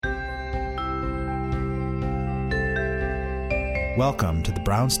Welcome to the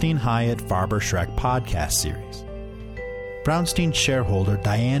Brownstein Hyatt Farber Schreck podcast series. Brownstein shareholder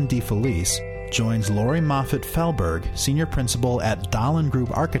Diane Felice joins Lauri Moffet-Fehlberg, senior principal at Dahlin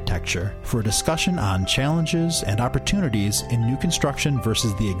Group Architecture, for a discussion on challenges and opportunities in new construction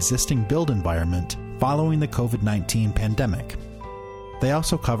versus the existing build environment following the COVID-19 pandemic. They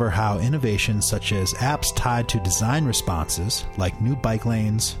also cover how innovations such as apps tied to design responses, like new bike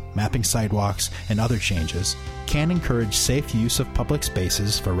lanes, mapping sidewalks, and other changes, can encourage safe use of public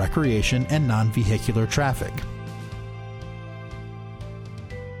spaces for recreation and non-vehicular traffic.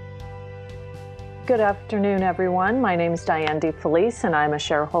 Good afternoon, everyone. My name is Diane Felice, and I'm a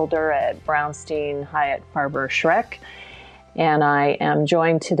shareholder at Brownstein Hyatt Farber Schreck. And I am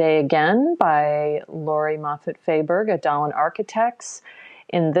joined today again by Lauri Moffet-Fehlberg at Dahlin Architects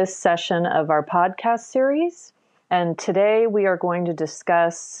in this session of our podcast series. And today we are going to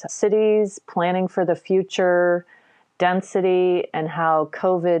discuss cities, planning for the future, density, and how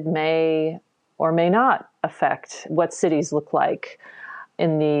COVID may or may not affect what cities look like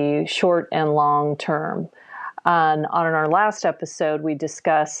in the short and long term. On our last episode, we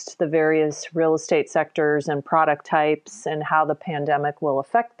discussed the various real estate sectors and product types and how the pandemic will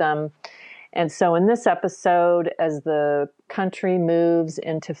affect them. And so in this episode, as the country moves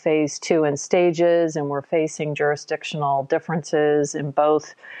into phase 2 in stages, and we're facing jurisdictional differences in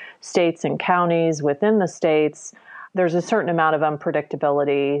both states and counties within the states, there's a certain amount of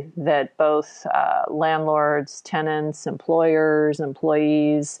unpredictability that both landlords, tenants, employers,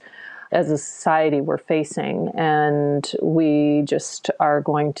 employees, as a society we're facing. And we just are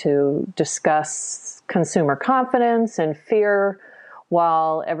going to discuss consumer confidence and fear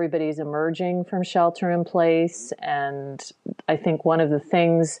while everybody's emerging from shelter in place. And I think one of the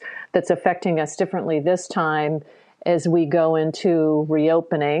things that's affecting us differently this time as we go into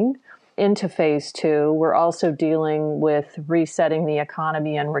reopening into phase 2, we're also dealing with resetting the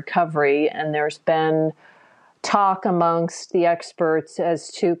economy and recovery. And there's been talk amongst the experts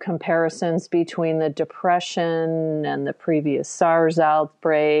as to comparisons between the Depression and the previous SARS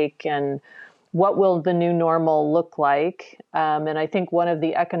outbreak and what will the new normal look like. And I think one of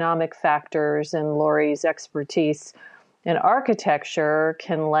the economic factors in Lauri's expertise in architecture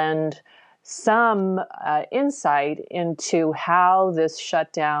can lend some insight into how this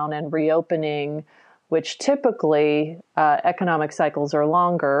shutdown and reopening, which typically economic cycles are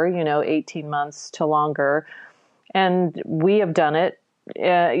longer, 18 months to longer. And we have done it,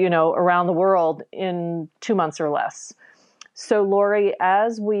 around the world in 2 months or less. So, Lauri,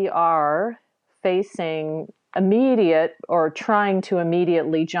 as we are facing immediate or trying to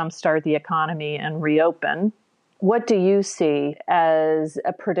immediately jumpstart the economy and reopen, what do you see as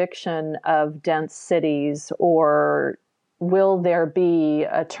a prediction of dense cities, or will there be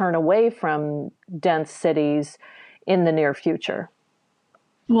a turn away from dense cities in the near future?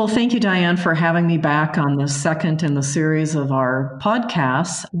 Well, thank you, Diane, for having me back on the second in the series of our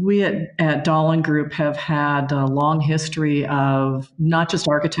podcasts. We at Dahlin Group have had a long history of not just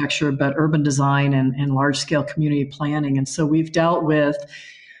architecture, but urban design and large-scale community planning. And so we've dealt with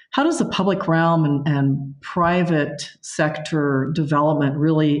how does the public realm and private sector development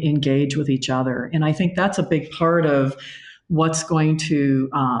really engage with each other? And I think that's a big part of what's going to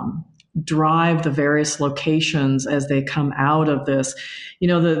drive the various locations as they come out of this.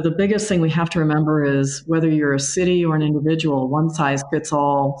 The biggest thing we have to remember is whether you're a city or an individual, one size fits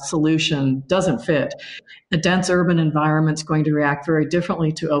all solution doesn't fit. A dense urban environment is going to react very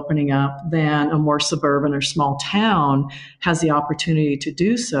differently to opening up than a more suburban or small town has the opportunity to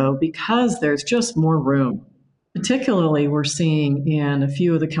do so, because there's just more room. Particularly, we're seeing in a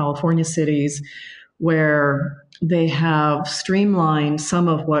few of the California cities where they have streamlined some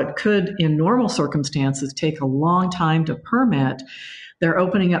of what could, in normal circumstances, take a long time to permit. They're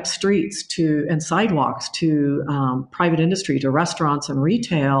opening up streets and sidewalks to private industry, to restaurants and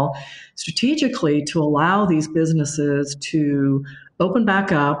retail, strategically to allow these businesses to open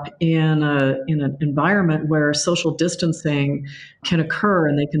back up in an environment where social distancing can occur,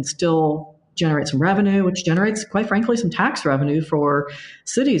 and they can still generate some revenue, which generates, quite frankly, some tax revenue for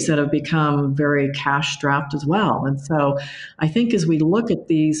cities that have become very cash-strapped as well. And so I think as we look at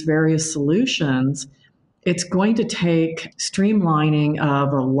these various solutions, it's going to take streamlining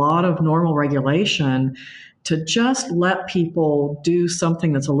of a lot of normal regulation to just let people do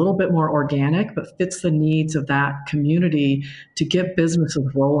something that's a little bit more organic, but fits the needs of that community to get businesses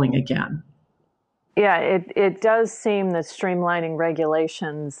rolling again. Yeah, it does seem that streamlining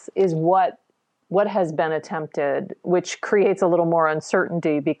regulations is what has been attempted, which creates a little more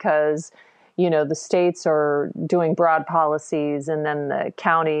uncertainty because the states are doing broad policies, and then the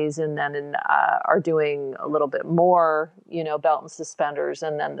counties and then are doing a little bit more, belt and suspenders.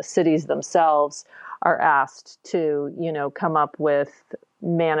 And then the cities themselves are asked to, come up with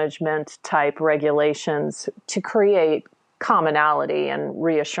management type regulations to create commonality and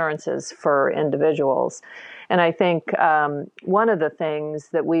reassurances for individuals. And I think one of the things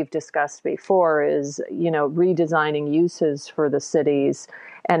that we've discussed before is, redesigning uses for the cities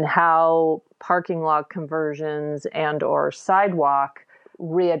and how parking lot conversions and or sidewalk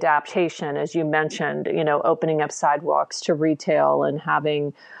readaptation, as you mentioned, opening up sidewalks to retail and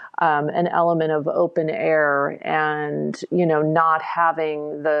having an element of open air and, not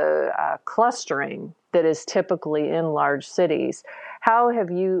having the clustering that is typically in large cities. How have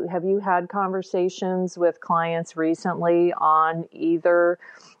you had conversations with clients recently on either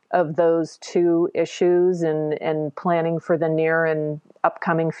of those two issues and planning for the near and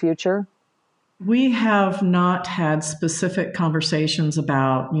upcoming future? We have not had specific conversations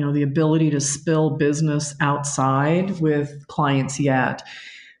about, the ability to spill business outside with clients yet.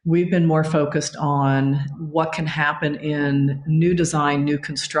 We've been more focused on what can happen in new design, new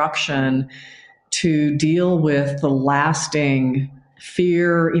construction to deal with the lasting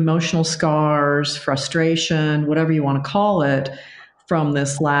fear, emotional scars, frustration, whatever you want to call it, from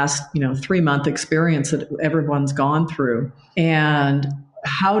this last, 3-month experience that everyone's gone through. And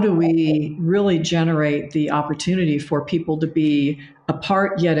how do we really generate the opportunity for people to be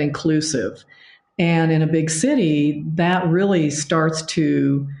apart yet inclusive? And in a big city, that really starts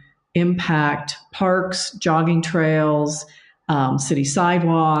to impact parks, jogging trails, city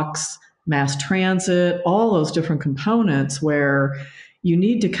sidewalks, mass transit, all those different components where you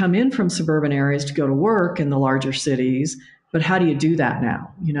need to come in from suburban areas to go to work in the larger cities. But how do you do that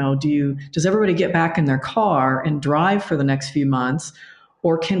now? Does everybody get back in their car and drive for the next few months?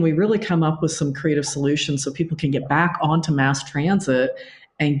 Or can we really come up with some creative solutions so people can get back onto mass transit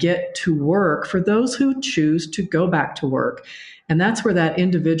and get to work for those who choose to go back to work? And that's where that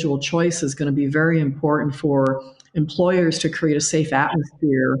individual choice is going to be very important for employers to create a safe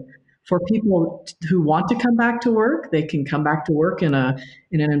atmosphere for people who want to come back to work. They can come back to work in an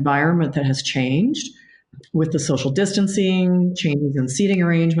environment that has changed with the social distancing, changes in seating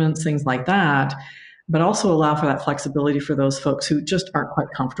arrangements, things like that, but also allow for that flexibility for those folks who just aren't quite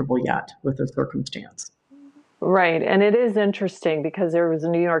comfortable yet with the circumstance. Right. And it is interesting because there was a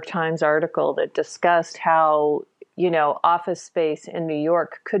New York Times article that discussed how, office space in New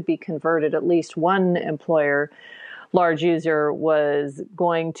York could be converted. At least one employer, large user, was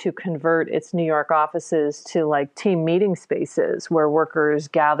going to convert its New York offices to like team meeting spaces where workers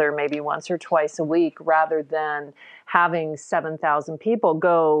gather maybe once or twice a week rather than having 7,000 people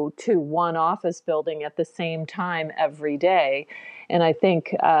go to one office building at the same time every day. And I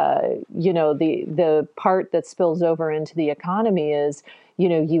think, the part that spills over into the economy is,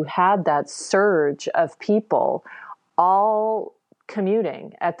 you had that surge of people all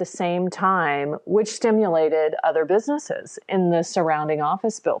commuting at the same time, which stimulated other businesses in the surrounding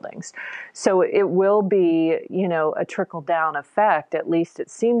office buildings. So it will be, a trickle-down effect, at least it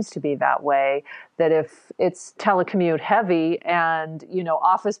seems to be that way, that if it's telecommute heavy and,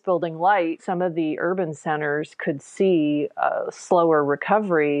 office building light, some of the urban centers could see a slower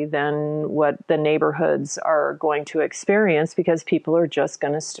recovery than what the neighborhoods are going to experience because people are just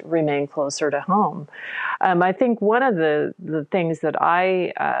going to remain closer to home. I think one of the things that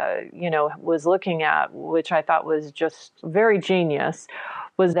I, was looking at, which I thought was just very genius,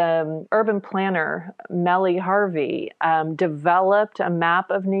 was the urban planner, Melly Harvey, developed a map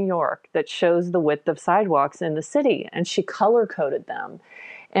of New York that shows the width of sidewalks in the city, and she color-coded them.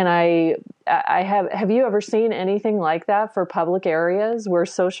 And I have you ever seen anything like that for public areas where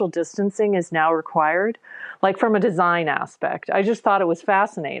social distancing is now required? Like from a design aspect. I just thought it was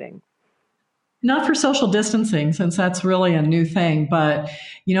fascinating. Not for social distancing, since that's really a new thing, but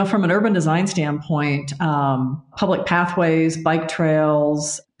from an urban design standpoint, public pathways, bike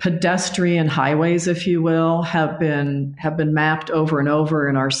trails, pedestrian highways, if you will, have been mapped over and over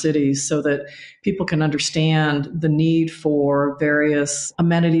in our cities so that people can understand the need for various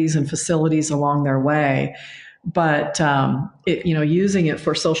amenities and facilities along their way. But using it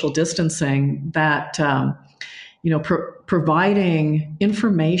for social distancing, that providing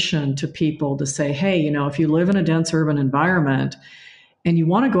information to people to say, hey, if you live in a dense urban environment and you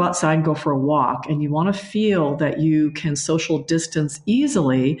want to go outside and go for a walk and you want to feel that you can social distance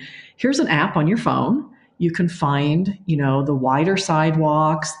easily, here's an app on your phone. You can find, the wider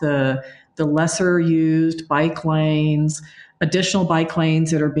sidewalks, the lesser used bike lanes, additional bike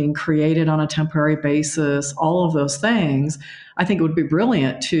lanes that are being created on a temporary basis, all of those things. I think it would be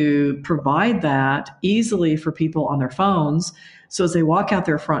brilliant to provide that easily for people on their phones. So as they walk out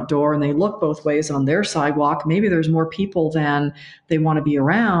their front door and they look both ways on their sidewalk, maybe there's more people than they want to be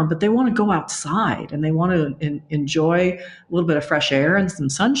around, but they want to go outside and they want to enjoy a little bit of fresh air and some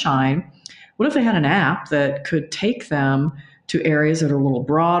sunshine. What if they had an app that could take them to areas that are a little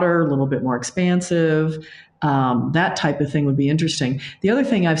broader, a little bit more expansive? That type of thing would be interesting. The other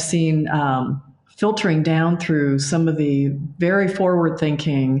thing I've seen filtering down through some of the very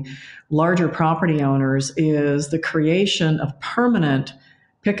forward-thinking larger property owners is the creation of permanent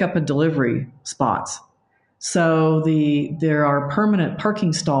pickup and delivery spots. So there are permanent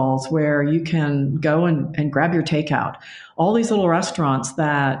parking stalls where you can go and grab your takeout. All these little restaurants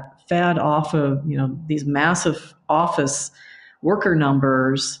that fed off of these massive office worker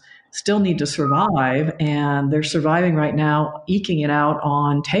numbers still need to survive, and they're surviving right now, eking it out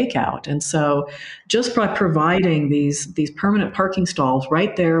on takeout. And so just by providing these permanent parking stalls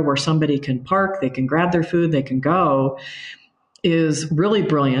right there where somebody can park, they can grab their food, they can go, is really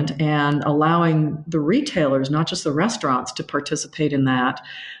brilliant, and allowing the retailers, not just the restaurants, to participate in that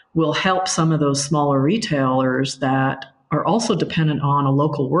will help some of those smaller retailers that are also dependent on a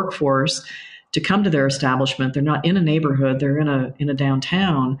local workforce to come to their establishment. They're not in a neighborhood, they're in a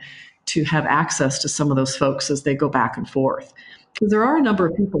downtown, to have access to some of those folks as they go back and forth. Because there are a number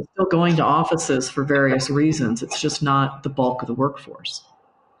of people still going to offices for various reasons. It's just not the bulk of the workforce.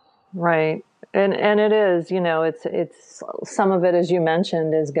 Right. And it is, it's some of it, as you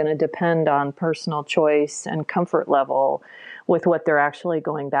mentioned, is going to depend on personal choice and comfort level with what they're actually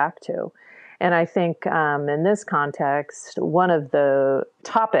going back to. And I think in this context, one of the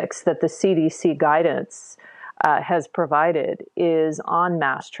topics that the CDC guidance has provided is on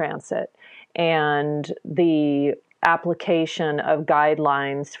mass transit and the application of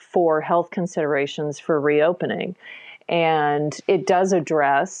guidelines for health considerations for reopening. And it does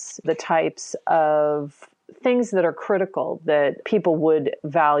address the types of things that are critical that people would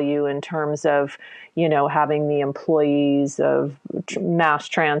value in terms of, having the employees of mass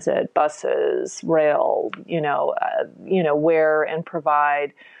transit, buses, rail, wear and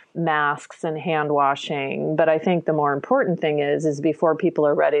provide masks and hand washing. But I think the more important thing is before people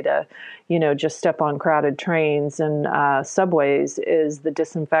are ready to, just step on crowded trains and subways, is the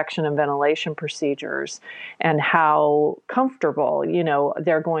disinfection and ventilation procedures and how comfortable,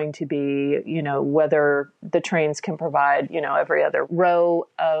 they're going to be, whether the trains can provide, every other row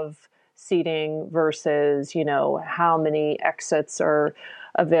of seating versus, how many exits are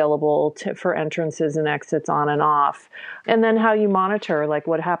available for entrances and exits on and off. And then how you monitor, like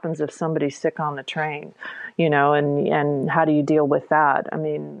what happens if somebody's sick on the train, and how do you deal with that? I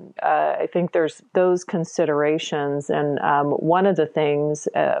mean, I think there's those considerations. And one of the things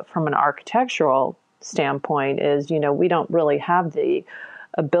from an architectural standpoint is, we don't really have the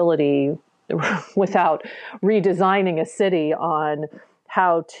ability without redesigning a city on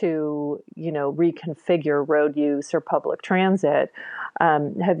how to, reconfigure road use or public transit.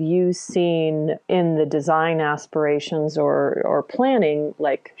 Have you seen in the design aspirations or planning,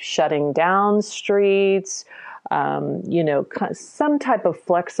 like shutting down streets, some type of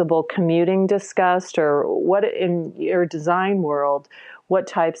flexible commuting discussed, or what in your design world, what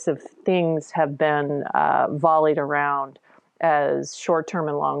types of things have been volleyed around as short-term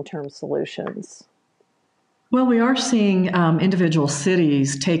and long-term solutions? Well, we are seeing individual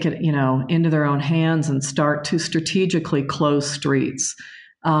cities take it, into their own hands and start to strategically close streets.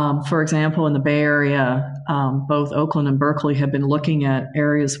 For example, in the Bay Area, both Oakland and Berkeley have been looking at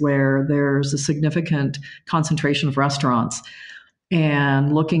areas where there's a significant concentration of restaurants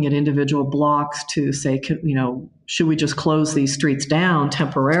and looking at individual blocks to say, should we just close these streets down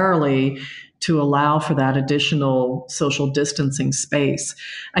temporarily to allow for that additional social distancing space?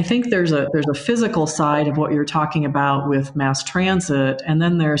 I think there's a physical side of what you're talking about with mass transit, and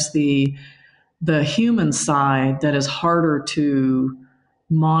then there's the human side that is harder to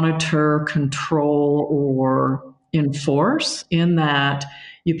monitor, control, or enforce, in that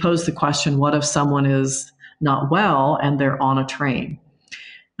you pose the question, what if someone is not well and they're on a train?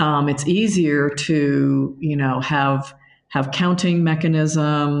 It's easier to, have counting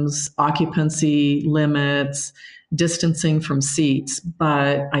mechanisms, occupancy limits, distancing from seats.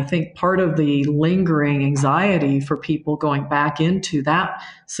 But I think part of the lingering anxiety for people going back into that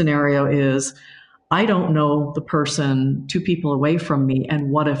scenario is, I don't know the person 2 people away from me, and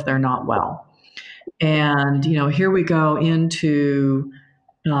what if they're not well? And, here we go into,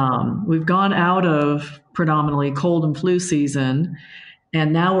 we've gone out of predominantly cold and flu season,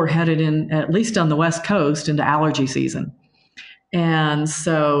 and now we're headed in, at least on the West Coast, into allergy season. And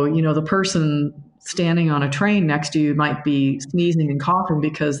so, the person standing on a train next to you might be sneezing and coughing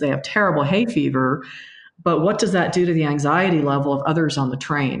because they have terrible hay fever. But what does that do to the anxiety level of others on the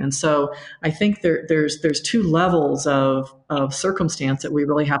train? And so I think there's two levels of circumstance that we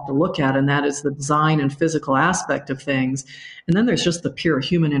really have to look at, and that is the design and physical aspect of things. And then there's just the pure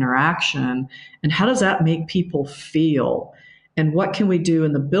human interaction. And how does that make people feel? And what can we do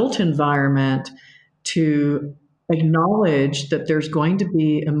in the built environment to acknowledge that there's going to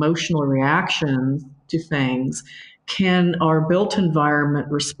be emotional reactions to things? Can our built environment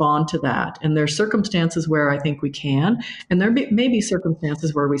respond to that? And there's circumstances where I think we can, and there may be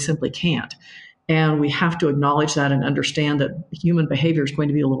circumstances where we simply can't. And we have to acknowledge that and understand that human behavior is going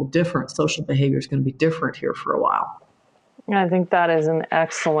to be a little different. Social behavior is going to be different here for a while. I think that is an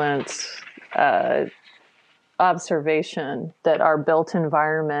excellent observation, that our built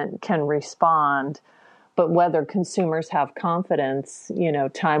environment can respond, but whether consumers have confidence,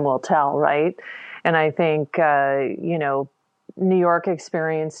 time will tell, right? And I think, New York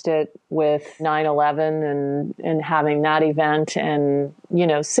experienced it with 9/11 and having that event and,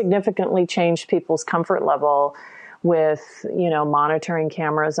 significantly changed people's comfort level with, monitoring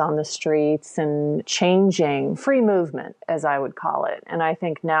cameras on the streets and changing free movement, as I would call it. And I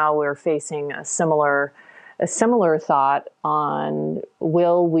think now we're facing a similar thought on,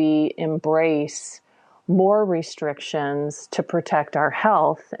 will we embrace more restrictions to protect our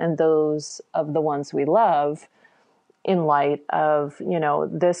health and those of the ones we love in light of,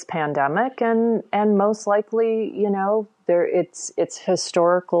 this pandemic, and most likely, it's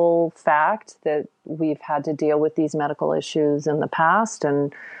historical fact that we've had to deal with these medical issues in the past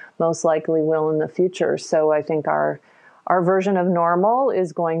and most likely will in the future. So I think our version of normal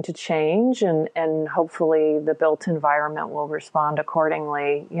is going to change, and hopefully the built environment will respond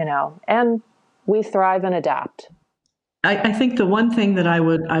accordingly, and we thrive and adapt. I think the one thing that I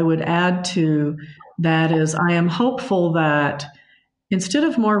would add to that is I am hopeful that instead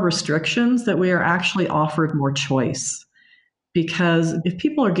of more restrictions, that we are actually offered more choice. Because if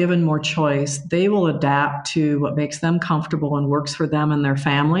people are given more choice, they will adapt to what makes them comfortable and works for them and their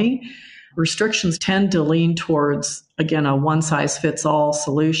family. Restrictions tend to lean towards, again, a one-size-fits-all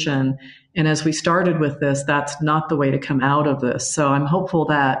solution. And as we started with this, that's not the way to come out of this. So I'm hopeful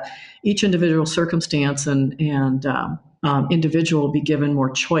that each individual circumstance and individual will be given more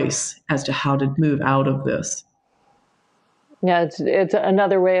choice as to how to move out of this. Yeah, it's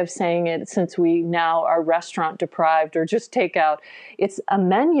another way of saying it, since we now are restaurant deprived or just takeout. It's a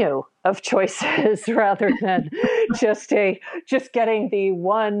menu of choices rather than just getting the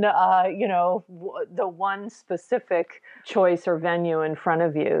one, the one specific choice or venue in front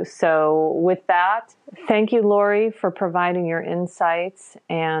of you. So with that, thank you, Lauri, for providing your insights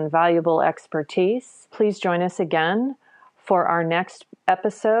and valuable expertise. Please join us again for our next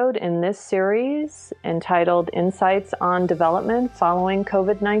episode in this series entitled Insights on Development Following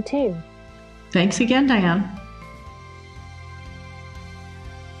COVID-19. Thanks again, Diane.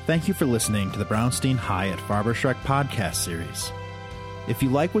 Thank you for listening to the Brownstein Hyatt Farber-Schreck podcast series. If you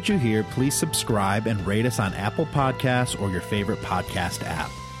like what you hear, please subscribe and rate us on Apple Podcasts or your favorite podcast app.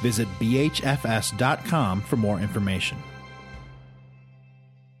 Visit bhfs.com for more information.